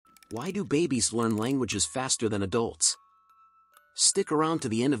Why do babies learn languages faster than adults? Stick around to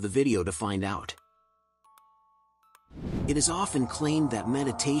the end of the video to find out. It is often claimed that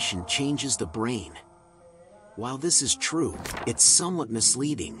meditation changes the brain. While this is true, it's somewhat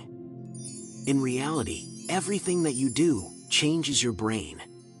misleading. In reality, everything that you do changes your brain.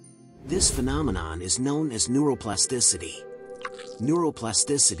 This phenomenon is known as neuroplasticity.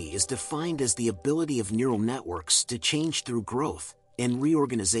 Neuroplasticity is defined as the ability of neural networks to change through growth and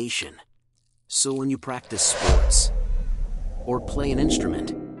reorganization. So when you practice sports, or play an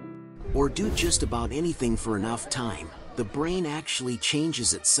instrument, or do just about anything for enough time, the brain actually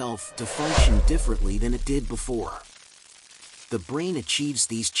changes itself to function differently than it did before. The brain achieves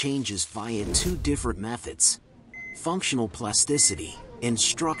these changes via two different methods: functional plasticity and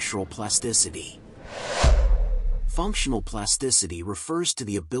structural plasticity. Functional plasticity refers to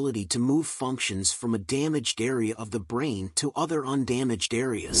the ability to move functions from a damaged area of the brain to other undamaged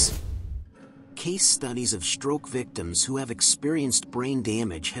areas. Case studies of stroke victims who have experienced brain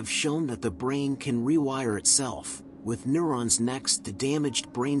damage have shown that the brain can rewire itself, with neurons next to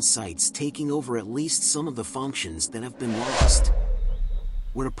damaged brain sites taking over at least some of the functions that have been lost.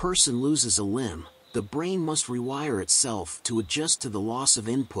 When a person loses a limb, the brain must rewire itself to adjust to the loss of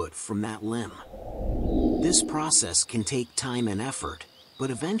input from that limb. This process can take time and effort,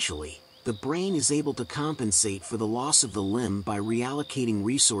 but eventually, the brain is able to compensate for the loss of the limb by reallocating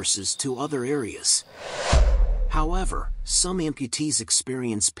resources to other areas. However, some amputees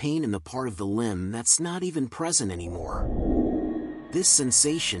experience pain in the part of the limb that's not even present anymore. This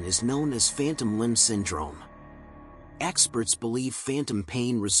sensation is known as phantom limb syndrome. Experts believe phantom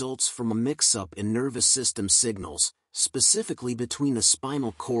pain results from a mix-up in nervous system signals, specifically between the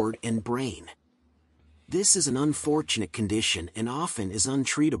spinal cord and brain. This is an unfortunate condition and often is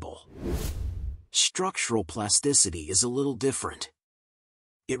untreatable. Structural plasticity is a little different.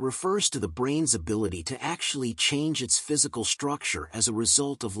 It refers to the brain's ability to actually change its physical structure as a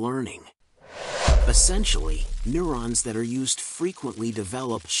result of learning. Essentially, neurons that are used frequently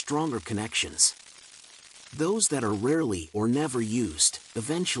develop stronger connections. Those that are rarely or never used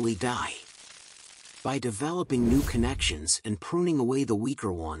eventually die. By developing new connections and pruning away the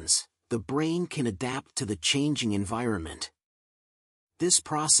weaker ones, the brain can adapt to the changing environment. This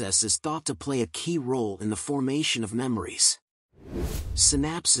process is thought to play a key role in the formation of memories.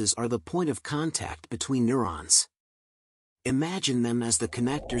 Synapses are the point of contact between neurons. Imagine them as the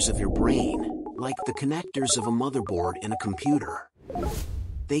connectors of your brain, like the connectors of a motherboard in a computer.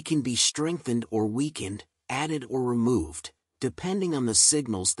 They can be strengthened or weakened, added or removed, depending on the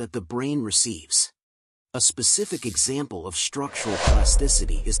signals that the brain receives. A specific example of structural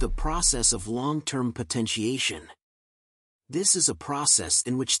plasticity is the process of long-term potentiation. This is a process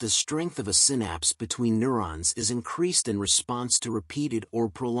in which the strength of a synapse between neurons is increased in response to repeated or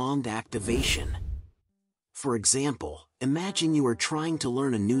prolonged activation. For example, imagine you are trying to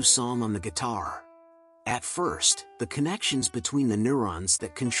learn a new song on the guitar. At first, the connections between the neurons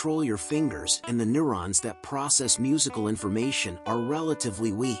that control your fingers and the neurons that process musical information are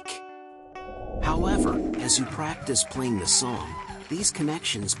relatively weak. However, as you practice playing the song, these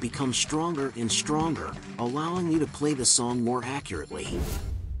connections become stronger and stronger, allowing you to play the song more accurately.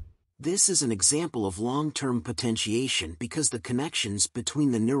 This is an example of long-term potentiation because the connections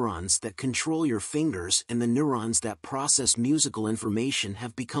between the neurons that control your fingers and the neurons that process musical information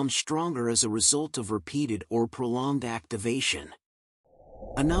have become stronger as a result of repeated or prolonged activation.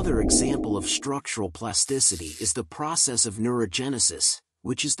 Another example of structural plasticity is the process of neurogenesis,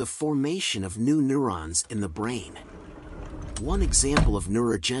 which is the formation of new neurons in the brain. One example of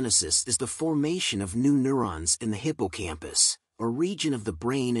neurogenesis is the formation of new neurons in the hippocampus, a region of the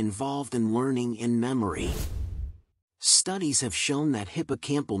brain involved in learning and memory. Studies have shown that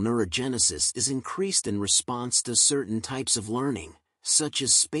hippocampal neurogenesis is increased in response to certain types of learning, such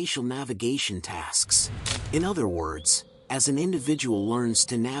as spatial navigation tasks. In other words, as an individual learns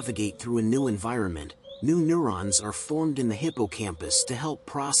to navigate through a new environment, new neurons are formed in the hippocampus to help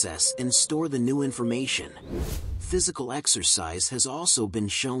process and store the new information. Physical exercise has also been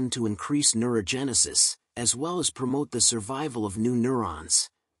shown to increase neurogenesis, as well as promote the survival of new neurons,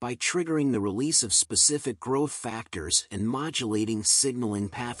 by triggering the release of specific growth factors and modulating signaling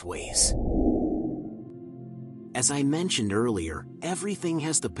pathways. As I mentioned earlier, everything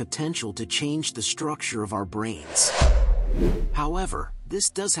has the potential to change the structure of our brains. However, this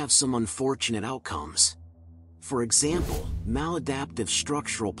does have some unfortunate outcomes. For example, maladaptive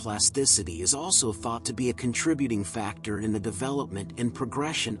structural plasticity is also thought to be a contributing factor in the development and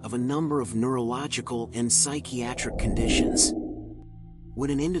progression of a number of neurological and psychiatric conditions. When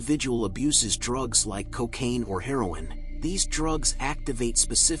an individual abuses drugs like cocaine or heroin, These drugs activate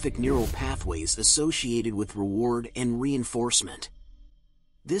specific neural pathways associated with reward and reinforcement.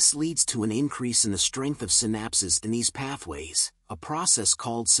 This leads to an increase in the strength of synapses in these pathways, a process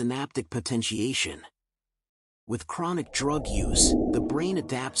called synaptic potentiation. With chronic drug use, the brain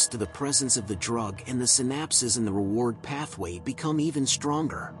adapts to the presence of the drug and the synapses in the reward pathway become even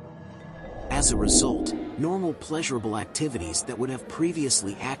stronger. As a result, normal pleasurable activities that would have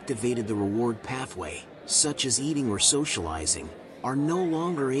previously activated the reward pathway, such as eating or socializing, are no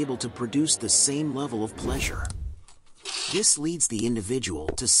longer able to produce the same level of pleasure. This leads the individual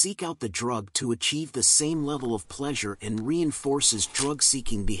to seek out the drug to achieve the same level of pleasure and reinforces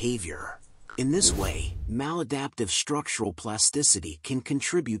drug-seeking behavior. In this way, maladaptive structural plasticity can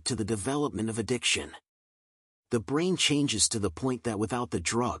contribute to the development of addiction. The brain changes to the point that without the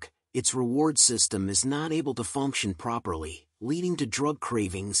drug, its reward system is not able to function properly, leading to drug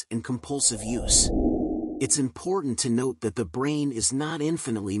cravings and compulsive use. It's important to note that the brain is not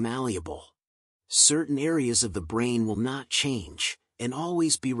infinitely malleable. Certain areas of the brain will not change, and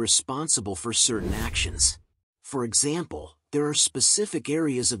always be responsible for certain actions. For example, there are specific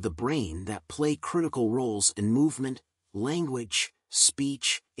areas of the brain that play critical roles in movement, language,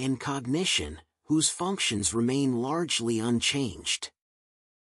 speech, and cognition, whose functions remain largely unchanged.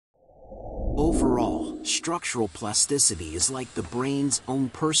 Overall, structural plasticity is like the brain's own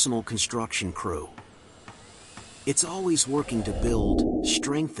personal construction crew. It's always working to build,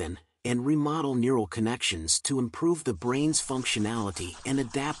 strengthen, and remodel neural connections to improve the brain's functionality and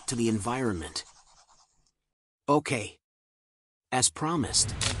adapt to the environment. Okay. As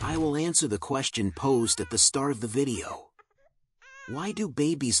promised, I will answer the question posed at the start of the video. Why do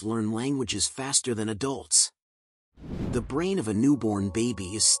babies learn languages faster than adults? The brain of a newborn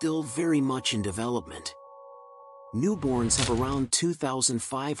baby is still very much in development. Newborns have around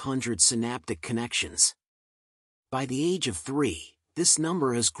 2,500 synaptic connections. By the age of 3, this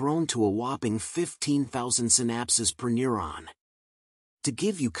number has grown to a whopping 15,000 synapses per neuron. To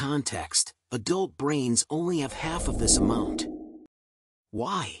give you context, adult brains only have half of this amount.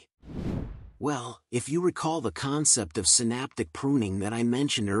 Why? Well, if you recall the concept of synaptic pruning that I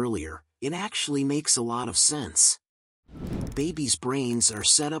mentioned earlier, it actually makes a lot of sense. Babies' brains are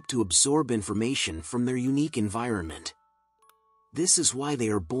set up to absorb information from their unique environment. This is why they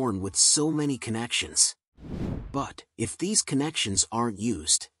are born with so many connections. But, if these connections aren't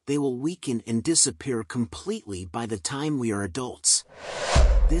used, they will weaken and disappear completely by the time we are adults.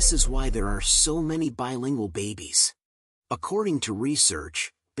 This is why there are so many bilingual babies. According to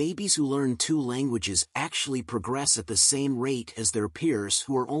research, babies who learn 2 languages actually progress at the same rate as their peers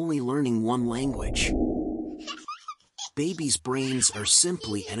who are only learning 1 language. Babies' brains are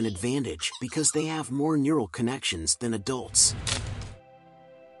simply at an advantage because they have more neural connections than adults.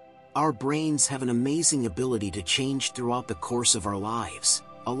 Our brains have an amazing ability to change throughout the course of our lives,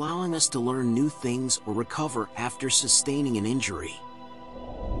 allowing us to learn new things or recover after sustaining an injury.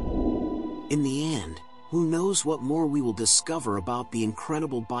 In the end, who knows what more we will discover about the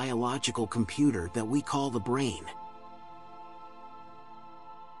incredible biological computer that we call the brain.